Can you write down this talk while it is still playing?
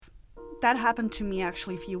that happened to me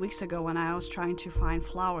actually a few weeks ago when I was trying to find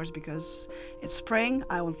flowers because it's spring.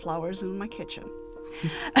 I want flowers in my kitchen.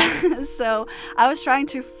 So I was trying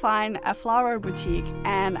to find a flower boutique,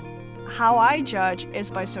 and how I judge is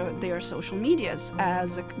by their social medias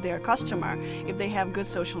as their customer. If they have good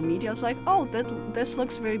social media, it's like, oh, this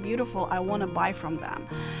looks very beautiful, I want to buy from them.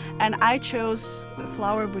 And I chose a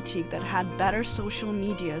flower boutique that had better social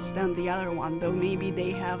medias than the other one, though maybe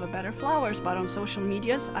they have a better flowers, but on social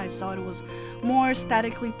medias I thought it was more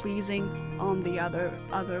aesthetically pleasing on the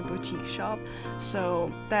other boutique shop.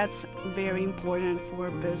 So that's very important for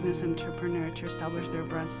a business entrepreneur to establish their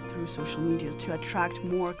brands through social media to attract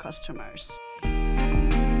more customers.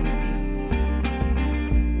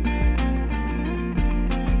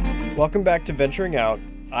 Welcome back to Venturing Out.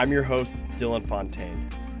 I'm your host, Dylan Fontaine.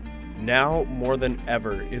 Now more than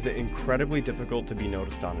ever is it incredibly difficult to be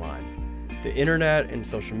noticed online. The internet and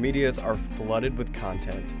social medias are flooded with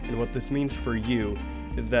content, and what this means for you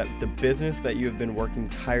is that the business that you have been working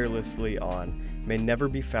tirelessly on may never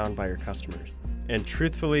be found by your customers. And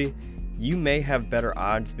truthfully, you may have better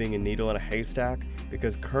odds being a needle in a haystack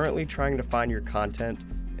because currently trying to find your content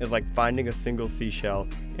is like finding a single seashell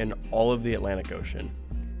in all of the Atlantic Ocean.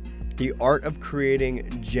 The art of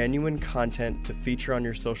creating genuine content to feature on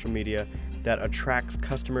your social media that attracts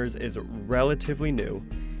customers is relatively new,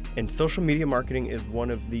 and social media marketing is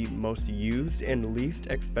one of the most used and least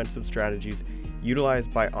expensive strategies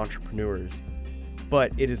utilized by entrepreneurs,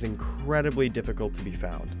 but it is incredibly difficult to be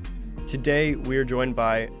found. Today, we are joined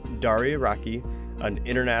by Daria Raki, an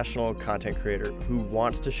international content creator who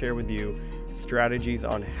wants to share with you strategies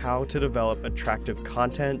on how to develop attractive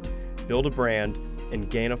content, build a brand, and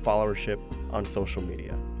gain a followership on social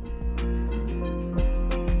media.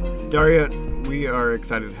 Daria, we are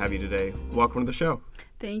excited to have you today. Welcome to the show.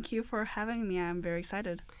 Thank you for having me. I'm very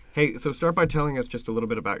excited. Hey, so start by telling us just a little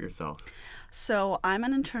bit about yourself. So I'm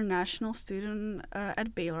an international student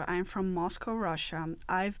at Baylor. I'm from Moscow, Russia.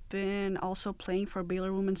 I've been also playing for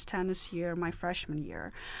Baylor women's tennis here my freshman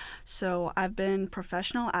year. So I've been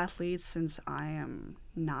professional athlete since I am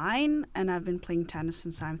 9, and I've been playing tennis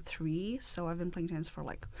since I'm 3. So I've been playing tennis for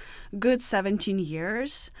like good 17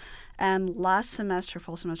 years. And last semester,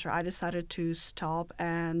 fall semester, I decided to stop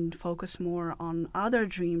and focus more on other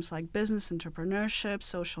dreams like business entrepreneurship,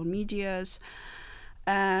 social medias.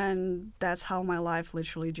 And that's how my life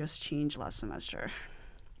literally just changed last semester.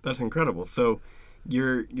 That's incredible. So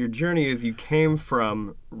your journey is you came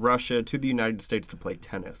from Russia to the United States to play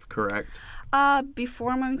tennis, correct?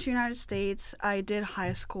 Before moving to the United States, I did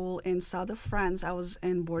high school in south of France. I was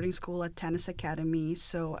in boarding school at Tennis Academy.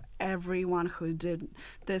 So everyone who did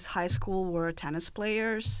this high school were tennis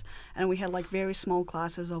players. And we had like very small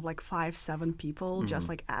classes of like 5-7 people, just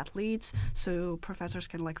like athletes. So professors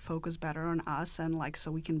can like focus better on us and like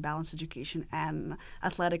so we can balance education and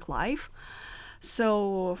athletic life.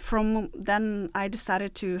 So from then I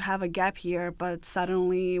decided to have a gap year, but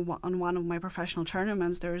suddenly on one of my professional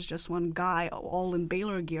tournaments, there was just one guy all in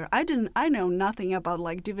Baylor gear. I know nothing about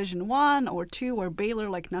like Division 1 or 2 or Baylor,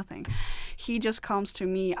 like nothing. He just comes to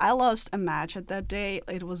me. I lost a match at that day.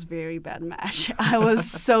 It was a very bad match. I was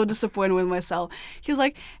so disappointed with myself. He was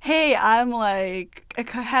like, hey, I'm like a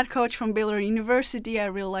head coach from Baylor University. I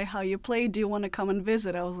really like how you play. Do you want to come and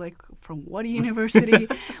visit? I was like, from what university?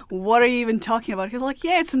 What are you even talking about? He's like,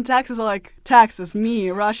 yeah, it's in Texas. I'm like, Texas, me,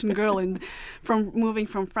 a Russian girl, and from moving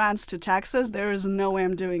from France to Texas, there is no way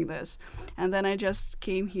I'm doing this. And then I just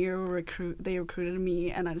came here, they recruited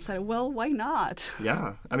me, and I decided, well, why not?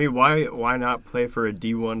 Yeah. I mean, why not play for a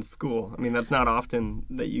D1 school? I mean, that's not often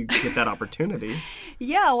that you get that opportunity.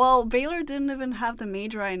 Yeah, well, Baylor didn't even have the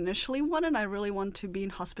major I initially wanted. I really want to be in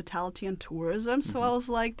hospitality and tourism. So I was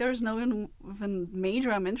like, there's no even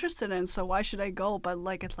major I'm interested in, so why should I go? But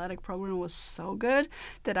like athletic program was so good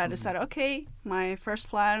that I decided, okay, my first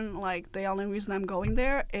plan, like the only reason I'm going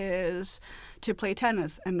there is to play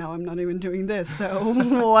tennis. And now I'm not even doing this. So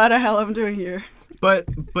what the hell I'm doing here? But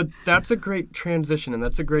that's a great transition, and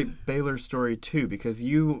that's a great Baylor story too, because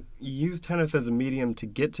you used tennis as a medium to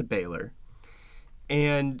get to Baylor.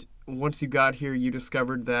 And once you got here, you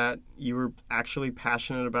discovered that you were actually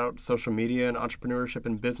passionate about social media and entrepreneurship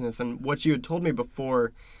and business. And what you had told me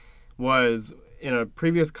before was, in a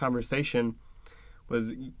previous conversation,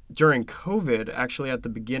 was during COVID, actually at the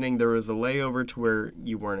beginning, there was a layover to where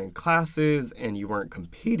you weren't in classes and you weren't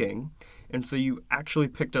competing. And so you actually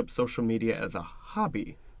picked up social media as a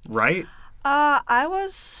hobby, right? I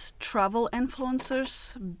was travel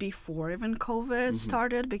influencers before even COVID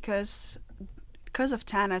started, because because of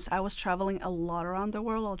tennis, I was traveling a lot around the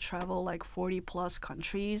world. I'll travel like 40 plus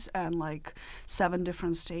countries and like 7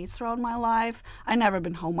 different states throughout my life. I never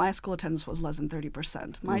been home. My school attendance was less than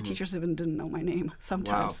 30%. My teachers even didn't know my name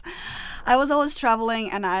sometimes. Wow. I was always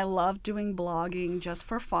traveling, and I loved doing blogging just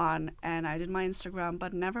for fun. And I did my Instagram,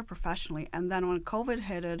 but never professionally. And then when COVID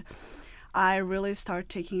hit it, I really started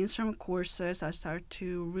taking Instagram courses. I started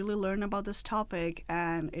to really learn about this topic,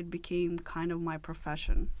 and it became kind of my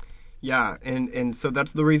profession. Yeah, and so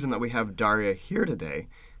that's the reason that we have Daria here today,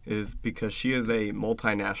 is because she is a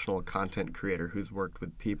multinational content creator who's worked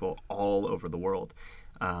with people all over the world.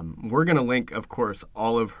 We're going to link, of course,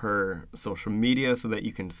 all of her social media so that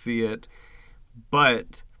you can see it,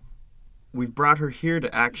 but we've brought her here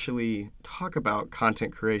to actually talk about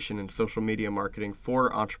content creation and social media marketing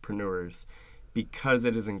for entrepreneurs because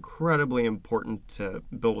it is incredibly important to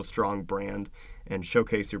build a strong brand and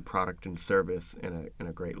showcase your product and service in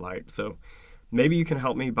a great light. So maybe you can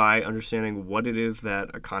help me by understanding what it is that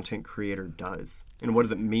a content creator does and what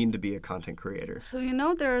does it mean to be a content creator? So,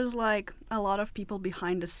 there's like a lot of people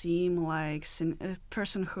behind the scene, like a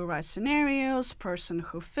person who writes scenarios, person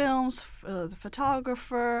who films, the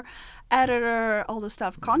photographer, editor, all this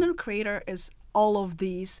stuff. Content creator is all of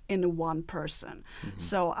these in one person.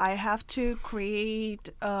 So I have to create,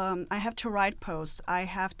 I have to write posts. I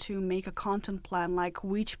have to make a content plan, like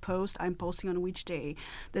which post I'm posting on which day.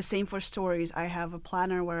 The same for stories. I have a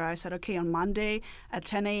planner where I said, okay, on Monday at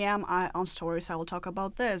 10 a.m. On stories, I will talk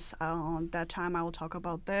about this. On that time, I will talk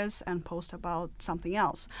about this and post about something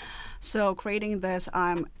else. So creating this,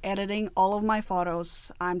 I'm editing all of my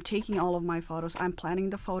photos. I'm taking all of my photos. I'm planning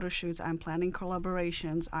the photo shoots. I'm planning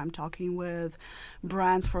collaborations. I'm talking with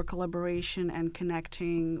brands for collaboration and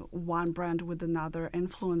connecting one brand with another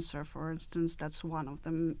influencer, for instance. That's one of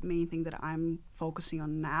the main thing that I'm focusing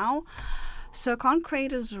on now. So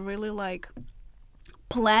Concrete is really like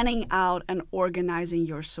planning out and organizing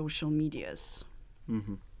your social medias.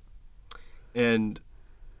 And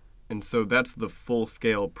so that's the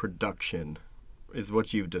full-scale production is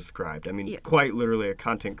what you've described. I mean, quite literally, a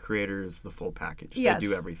content creator is the full package. Yes. They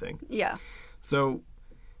do everything. Yeah. So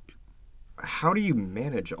how do you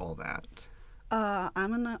manage all that?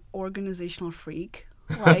 I'm an organizational freak.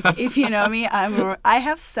 Like, if you know me, I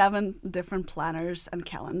have 7 different planners and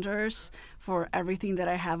calendars for everything that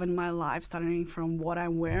I have in my life, starting from what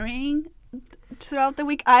I'm wearing throughout the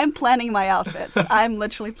week. I'm planning my outfits. I'm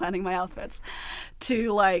literally planning my outfits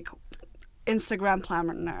to like Instagram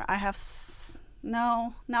planner.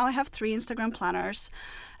 Now I have 3 Instagram planners,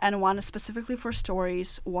 and one is specifically for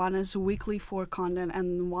stories, one is weekly for content,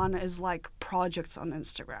 and one is like projects on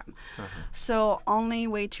Instagram. So only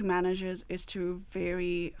way to manage it is to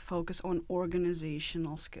very focus on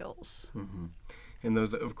organizational skills. And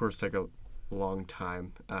those, of course, take a long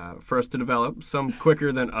time for us to develop, some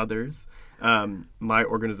quicker than others. My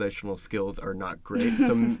organizational skills are not great,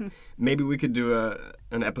 so maybe we could do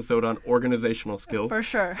an episode on organizational skills. For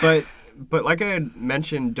sure. But like I had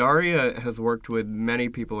mentioned, Daria has worked with many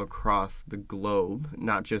people across the globe,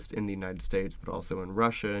 not just in the United States, but also in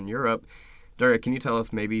Russia and Europe. Daria, can you tell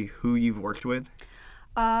us maybe who you've worked with?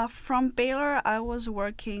 From Baylor, I was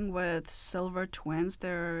working with Silver Twins.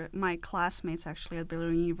 They're my classmates actually at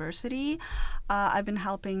Baylor University. I've been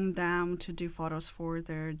helping them to do photos for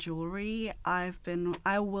their jewelry. I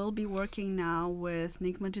will be working now with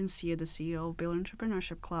Nick Magencia, the CEO of Baylor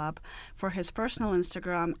Entrepreneurship Club, for his personal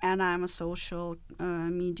Instagram, and I'm a social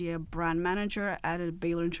media brand manager at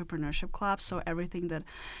Baylor Entrepreneurship Club. So everything that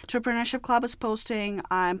Entrepreneurship Club is posting,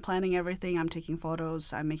 I'm planning everything. I'm taking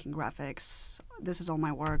photos. I'm making graphics. This is all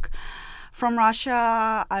my work. From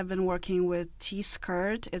Russia, I've been working with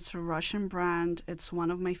T-Skirt. It's a Russian brand. It's one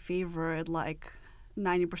of my favorite, like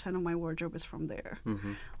 90% of my wardrobe is from there.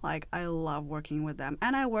 Like, I love working with them.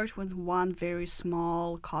 And I worked with one very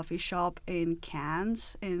small coffee shop in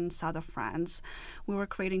Cannes in south of France. We were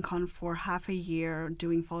creating content for half a year,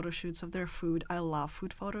 doing photo shoots of their food. I love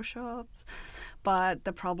food Photoshop. But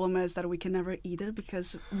the problem is that we can never eat it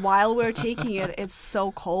because while we're taking it, it's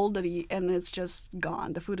so cold and it's just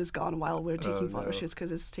gone. The food is gone while we're taking photo shoots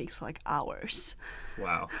because it takes like hours.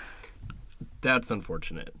 Wow. That's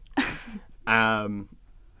unfortunate.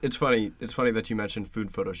 It's funny that you mentioned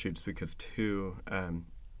food photo shoots because too, have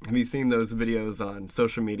you seen those videos on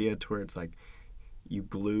social media to where it's like you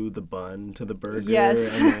glue the bun to the burger and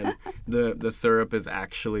then the syrup is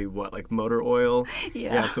actually like motor oil?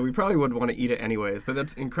 Yeah, so we probably would want to eat it anyways, but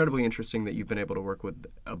that's incredibly interesting that you've been able to work with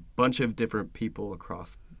a bunch of different people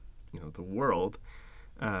across the world.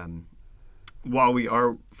 While we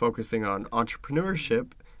are focusing on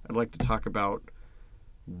entrepreneurship, I'd like to talk about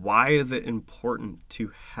why is it important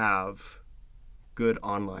to have good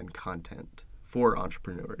online content for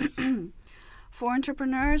entrepreneurs? For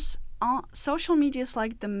entrepreneurs, social media is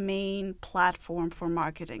like the main platform for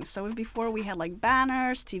marketing. So before we had like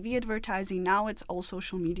banners, TV advertising, now it's all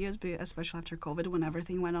social media, especially after COVID when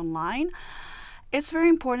everything went online. It's very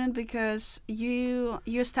important because you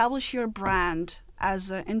establish your brand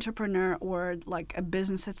as an entrepreneur or like a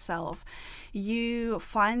business itself. You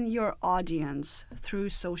find your audience through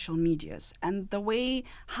social medias. And the way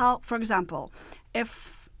for example,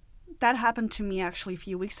 if that happened to me actually a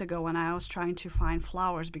few weeks ago when I was trying to find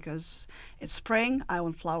flowers because it's spring, I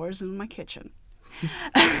want flowers in my kitchen.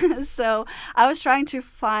 So I was trying to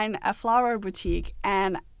find a flower boutique,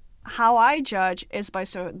 and how I judge is by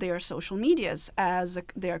their social medias as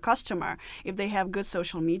their customer. If they have good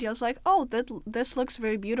social media, it's like, oh, this looks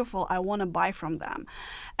very beautiful. I want to buy from them.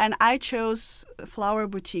 And I chose a flower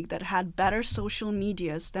boutique that had better social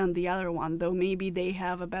medias than the other one, though maybe they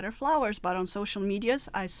have a better flowers. But on social medias,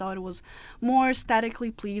 I saw it was more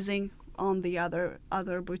aesthetically pleasing on the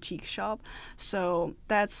other boutique shop. So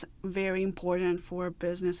that's very important for a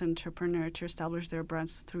business entrepreneur to establish their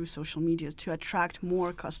brands through social media to attract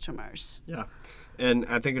more customers. Yeah. And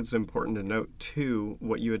I think it's important to note, too,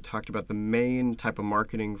 what you had talked about, the main type of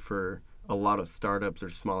marketing for a lot of startups or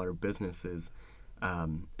smaller businesses,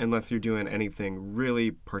 unless you're doing anything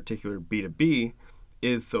really particular B2B,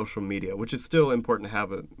 is social media, which is still important to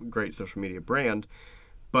have a great social media brand.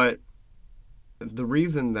 But the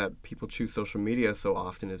reason that people choose social media so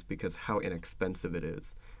often is because how inexpensive it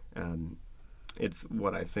is. It's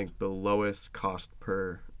what I think the lowest cost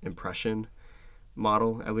per impression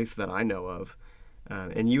model, at least that I know of.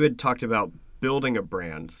 And you had talked about building a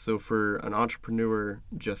brand. So for an entrepreneur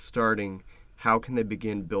just starting, how can they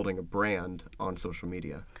begin building a brand on social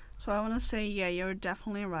media? So I want to say, yeah, you're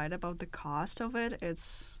definitely right about the cost of it.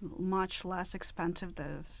 It's much less expensive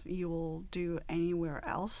than you will do anywhere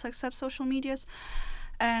else except social medias.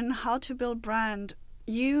 And how to build brand,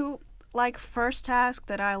 first task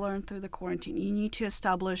that I learned through the quarantine, you need to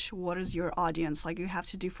establish what is your audience, like you have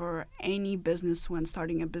to do for any business when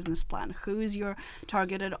starting a business plan. Who is your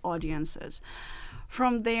targeted audiences?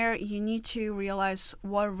 From there, you need to realize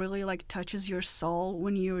what really touches your soul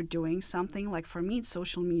when you're doing something. Like for me, it's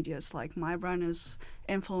social media. It's like my brand is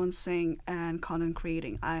influencing and content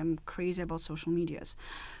creating. I'm crazy about social medias.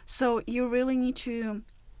 So you really need to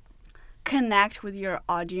connect with your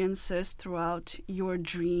audiences throughout your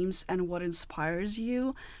dreams and what inspires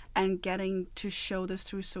you, and getting to show this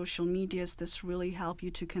through social medias. This really help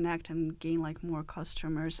you to connect and gain more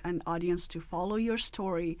customers and audience to follow your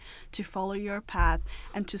story, to follow your path,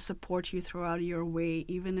 and to support you throughout your way,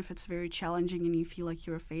 even if it's very challenging and you feel like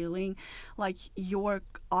you're failing. Your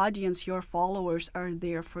audience, your followers are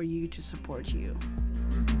there for you to support you.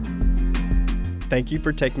 Thank you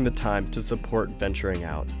for taking the time to support Venturing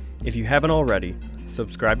Out. If you haven't already,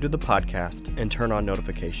 subscribe to the podcast and turn on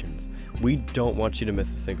notifications. We don't want you to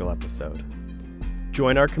miss a single episode.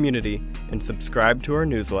 Join our community and subscribe to our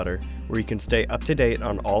newsletter where you can stay up to date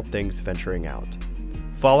on all things Venturing Out.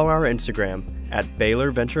 Follow our Instagram at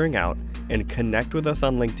Baylor Venturing Out and connect with us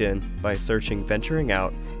on LinkedIn by searching Venturing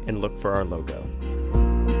Out and look for our logo.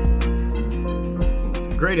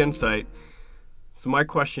 Great insight. So my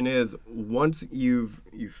question is, once you've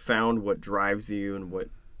found what drives you and what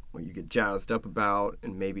you get jazzed up about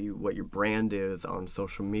and maybe what your brand is on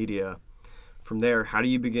social media, from there, how do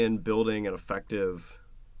you begin building an effective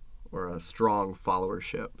or a strong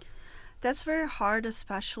followership? That's very hard,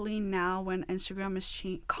 especially now when Instagram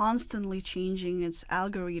is constantly changing its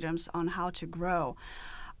algorithms on how to grow.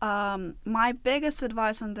 My biggest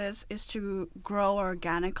advice on this is to grow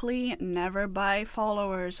organically, never by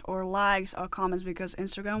followers or likes or comments, because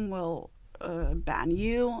Instagram will ban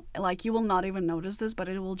you. You will not even notice this, but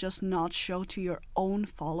it will just not show to your own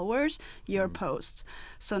followers your posts.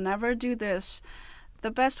 So never do this. The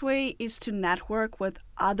best way is to network with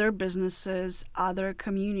other businesses, other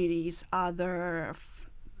communities, other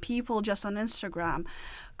people just on Instagram.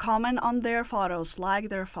 Comment on their photos, like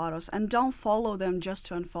their photos, and don't follow them just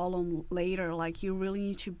to unfollow them later. You really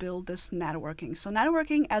need to build this networking. So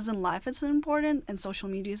networking, as in life, is important, and social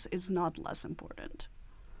media is not less important.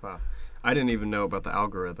 Wow. I didn't even know about the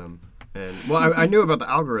algorithm. And I knew about the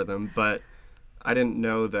algorithm, but I didn't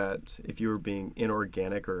know that if you were being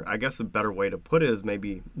inorganic, or I guess a better way to put it is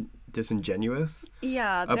maybe disingenuous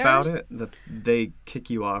about it, that they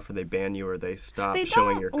kick you off or they ban you or they stop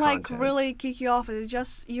showing your content. They don't really kick you off. It's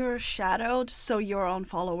just you're shadowed, so your own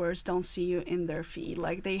followers don't see you in their feed.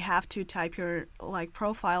 They have to type your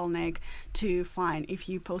profile nick to find if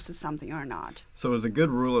you posted something or not. So as a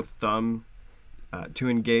good rule of thumb, to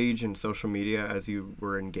engage in social media as you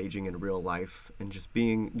were engaging in real life and just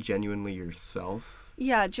being genuinely yourself?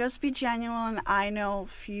 Yeah, just be genuine. I know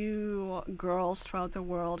few girls throughout the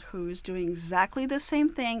world who's doing exactly the same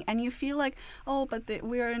thing, and you feel like, oh, but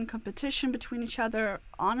we are in competition between each other.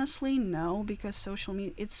 Honestly, no, because social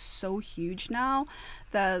media, it's so huge now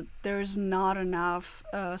that there's not enough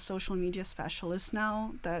social media specialists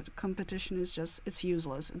now, that competition is just, it's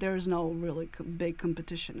useless. There's no really big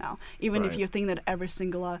competition now. Even if Right. you think that every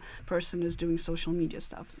single person is doing social media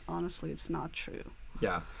stuff, honestly, it's not true.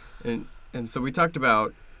 Yeah. And so we talked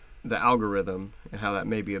about the algorithm and how that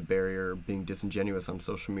may be a barrier, being disingenuous on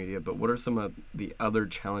social media, but what are some of the other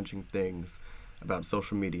challenging things about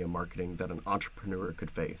social media marketing that an entrepreneur could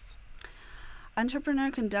face? Entrepreneur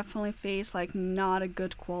can definitely face like not a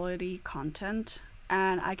good quality content,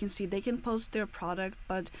 and I can see they can post their product,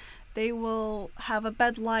 but they will have a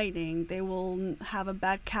bad lighting, they will have a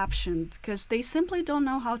bad caption because they simply don't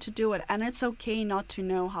know how to do it. And it's okay not to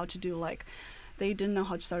know how to do, like, they didn't know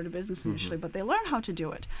how to start a business initially, but they learned how to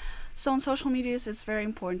do it. So on social medias, it's very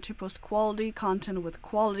important to post quality content with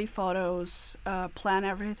quality photos, plan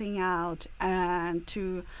everything out, and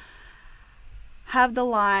to have the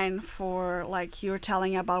line for, like, you're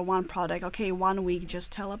telling about one product. Okay, 1 week,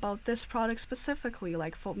 just tell about this product specifically,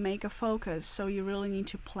 like make a focus. So you really need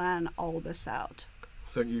to plan all this out.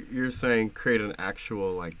 So you're saying create an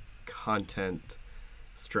actual like content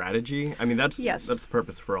strategy? I mean, that's the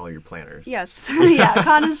purpose for all your planners. Yes. Yeah,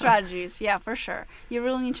 content strategies. Yeah, for sure. You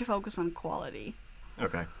really need to focus on quality.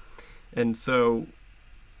 Okay. And so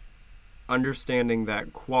understanding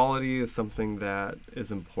that quality is something that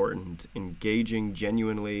is important, engaging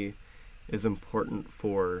genuinely is important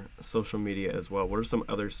for social media as well. What are some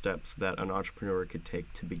other steps that an entrepreneur could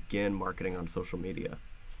take to begin marketing on social media?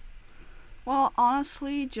 Well,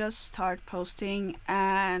 honestly, just start posting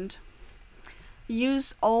and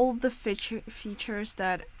use all the features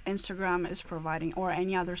that Instagram is providing, or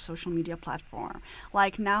any other social media platform.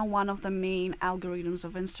 Like now, one of the main algorithms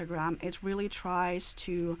of Instagram, it really tries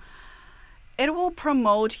to, it will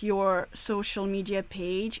promote your social media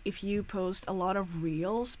page if you post a lot of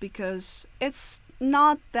reels, because it's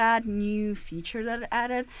not that new feature that it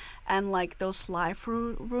added, and like those live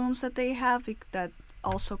rooms that they have, that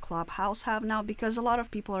also Clubhouse have now, because a lot of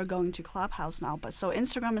people are going to Clubhouse now. But so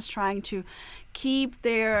Instagram is trying to keep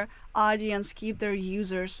their audience, keep their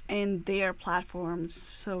users in their platforms,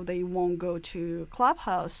 so they won't go to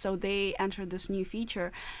Clubhouse. So they entered this new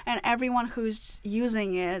feature, and everyone who's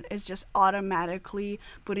using it is just automatically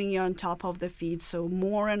putting you on top of the feed, so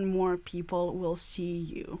more and more people will see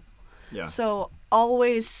you. Yeah. So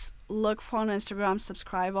always look for on Instagram,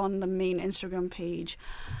 subscribe on the main Instagram page,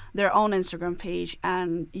 their own Instagram page,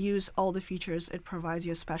 and use all the features it provides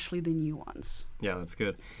you, especially the new ones. Yeah, that's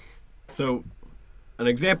good. So an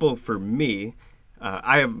example for me,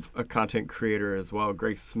 I have a content creator as well,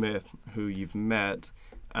 Grace Smith, who you've met,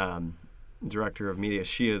 director of media.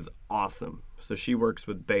 She is awesome. So she works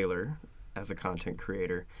with Baylor as a content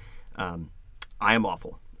creator. I am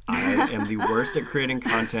awful. I am the worst at creating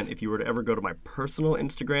content. If you were to ever go to my personal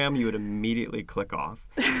Instagram, you would immediately click off.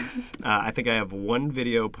 I think I have one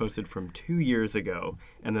video posted from 2 years ago,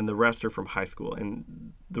 and then the rest are from high school.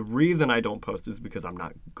 And the reason I don't post is because I'm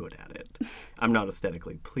not good at it. I'm not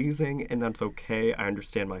aesthetically pleasing, and that's okay. I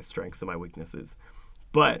understand my strengths and my weaknesses.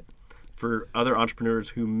 But for other entrepreneurs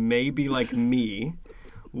who may be like me,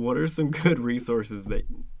 what are some good resources that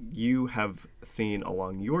you have seen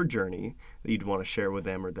along your journey that you'd want to share with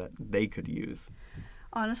them or that they could use?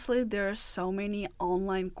 Honestly, there are so many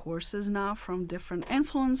online courses now from different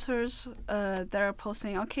influencers that are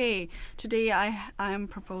posting, okay, today I am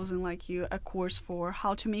proposing like you a course for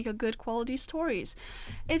how to make a good quality stories.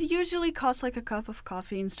 It usually costs like a cup of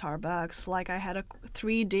coffee in Starbucks. Like I had a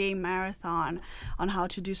 3-day marathon on how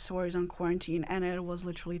to do stories on quarantine, and it was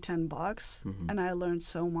literally $10, and I learned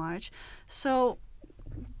so much. So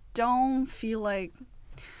don't feel like,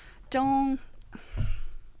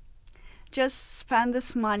 just spend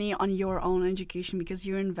this money on your own education, because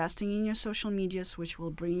you're investing in your social medias, which will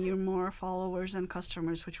bring you more followers and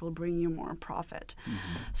customers, which will bring you more profit.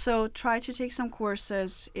 So try to take some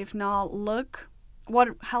courses. If not, look. What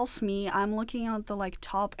helps me, I'm looking at the like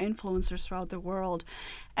top influencers throughout the world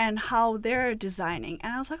and how they're designing.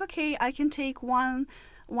 And I was like, okay, I can take one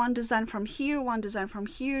design from here, one design from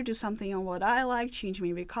here, do something on what I like, change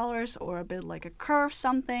maybe colors or a bit like a curve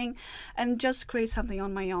something, and just create something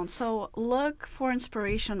on my own. So look for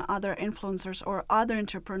inspiration, other influencers or other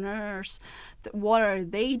entrepreneurs, what are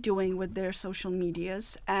they doing with their social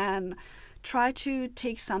medias, and try to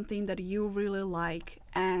take something that you really like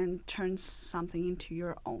and turn something into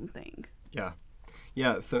your own thing. Yeah.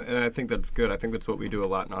 Yeah, and I think that's good. I think that's what we do a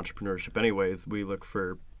lot in entrepreneurship anyways. We look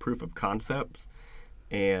for proof of concepts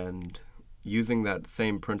and using that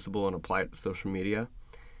same principle and apply it to social media.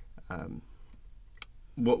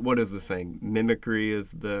 What is the saying? Mimicry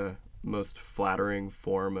is the most flattering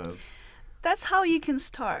form of... That's how you can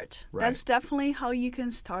start. Right. That's definitely how you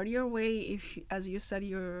can start your way if, as you said,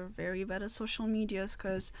 you're very bad at social media,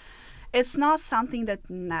 because it's not something that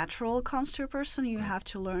natural comes to a person. You have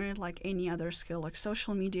to learn it like any other skill. Like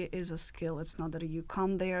social media is a skill. It's not that you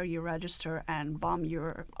come there, you register, and boom,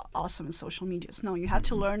 you're awesome in social media. No, you have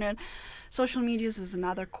to learn it. Social media is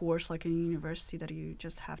another course like in university that you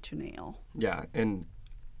just have to nail. Yeah, and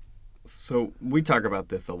so we talk about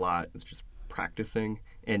this a lot. It's just practicing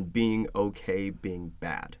and being okay being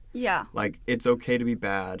bad. Yeah. Like, it's okay to be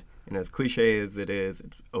bad, and as cliche as it is,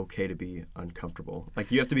 it's okay to be uncomfortable.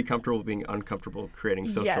 Like, you have to be comfortable being uncomfortable creating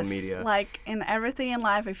social media. Yes, like in everything in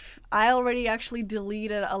life, if I already actually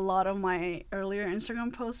deleted a lot of my earlier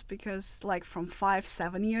Instagram posts because like from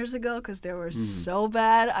 5-7 years ago, because they were so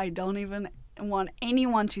bad, I don't even want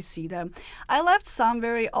anyone to see them. I left some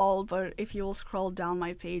very old, but if you will scroll down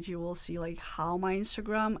my page, you will see like how my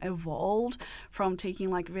Instagram evolved from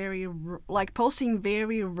taking like posting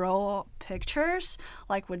very raw pictures,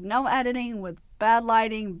 like with no editing, with bad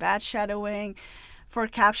lighting, bad shadowing, for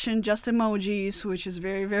caption just emojis, which is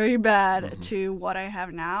very, very bad, to what I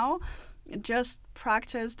have now. Just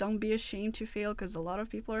practice. Don't be ashamed to fail, because a lot of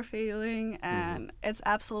people are failing, and it's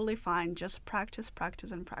absolutely fine. Just practice,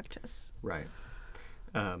 and practice. Right.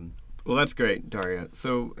 Well, that's great, Daria.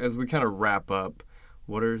 So as we kind of wrap up,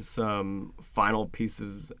 what are some final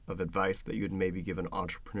pieces of advice that you would maybe give an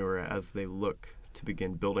entrepreneur as they look to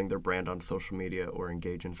begin building their brand on social media or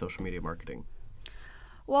engage in social media marketing?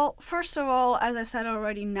 Well, first of all, as I said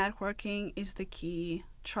already, networking is the key.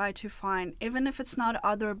 Try to find, even if it's not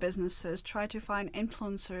other businesses, try to find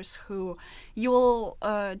influencers who you'll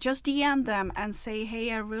just DM them and say,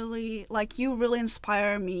 hey, you really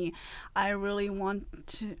inspire me. I really want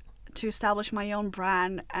to establish my own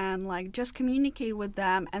brand, and like just communicate with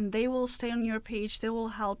them, and they will stay on your page. They will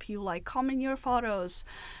help you like comment your photos,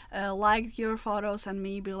 like your photos, and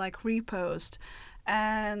maybe like repost.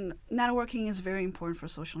 And networking is very important for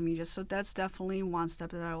social media, so that's definitely one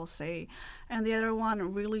step that I will say. And the other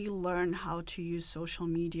one, really learn how to use social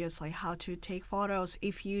media, like how to take photos.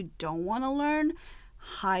 If you don't want to learn,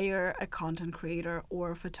 hire a content creator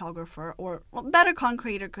or a photographer, or better content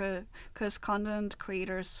creator, because content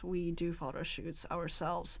creators, we do photo shoots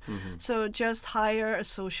ourselves. So just hire a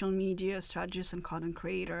social media strategist and content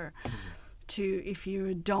creator if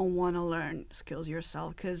you don't want to learn skills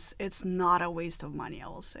yourself, because it's not a waste of money, I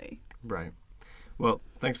will say. Right. Well,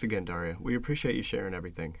 thanks again, Daria. We appreciate you sharing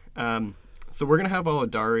everything. So we're going to have all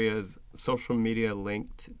of Daria's social media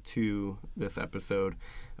linked to this episode.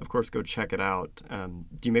 Of course, go check it out. Do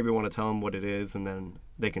you maybe want to tell them what it is, and then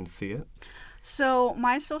they can see it? So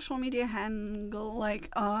my social media handle,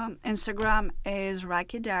 Instagram, is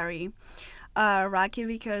Raki Dari. Raki,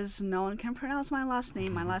 because no one can pronounce my last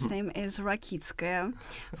name. My last name is Rakitskaya.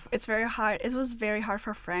 It's very hard. It was very hard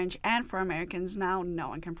for French and for Americans. Now no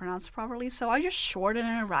one can pronounce it properly, so I just shortened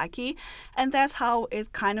it Raki, and that's how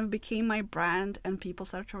it kind of became my brand, and people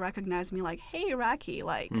started to recognize me like, hey, Raki,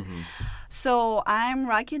 So I'm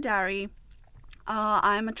Raki Dari.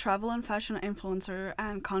 I'm a travel and fashion influencer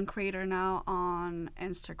and content creator now on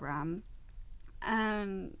Instagram,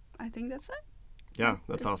 and I think that's it. Yeah,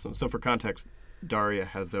 that's awesome. So for context, Daria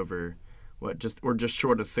has over, just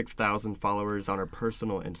short of 6,000 followers on her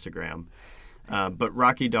personal Instagram. But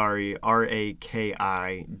Raki Dari, RAKIDARI,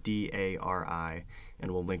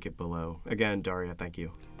 and we'll link it below. Again, Daria, thank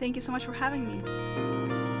you. Thank you so much for having me.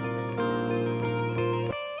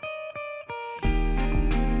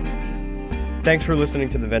 Thanks for listening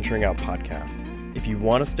to the Venturing Out podcast. If you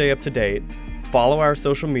want to stay up to date, follow our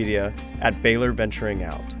social media at Baylor Venturing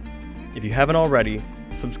Out. If you haven't already,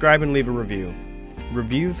 subscribe and leave a review.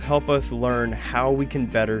 Reviews help us learn how we can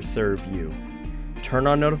better serve you. Turn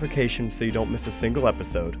on notifications so you don't miss a single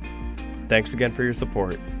episode. Thanks again for your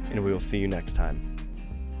support, and we will see you next time.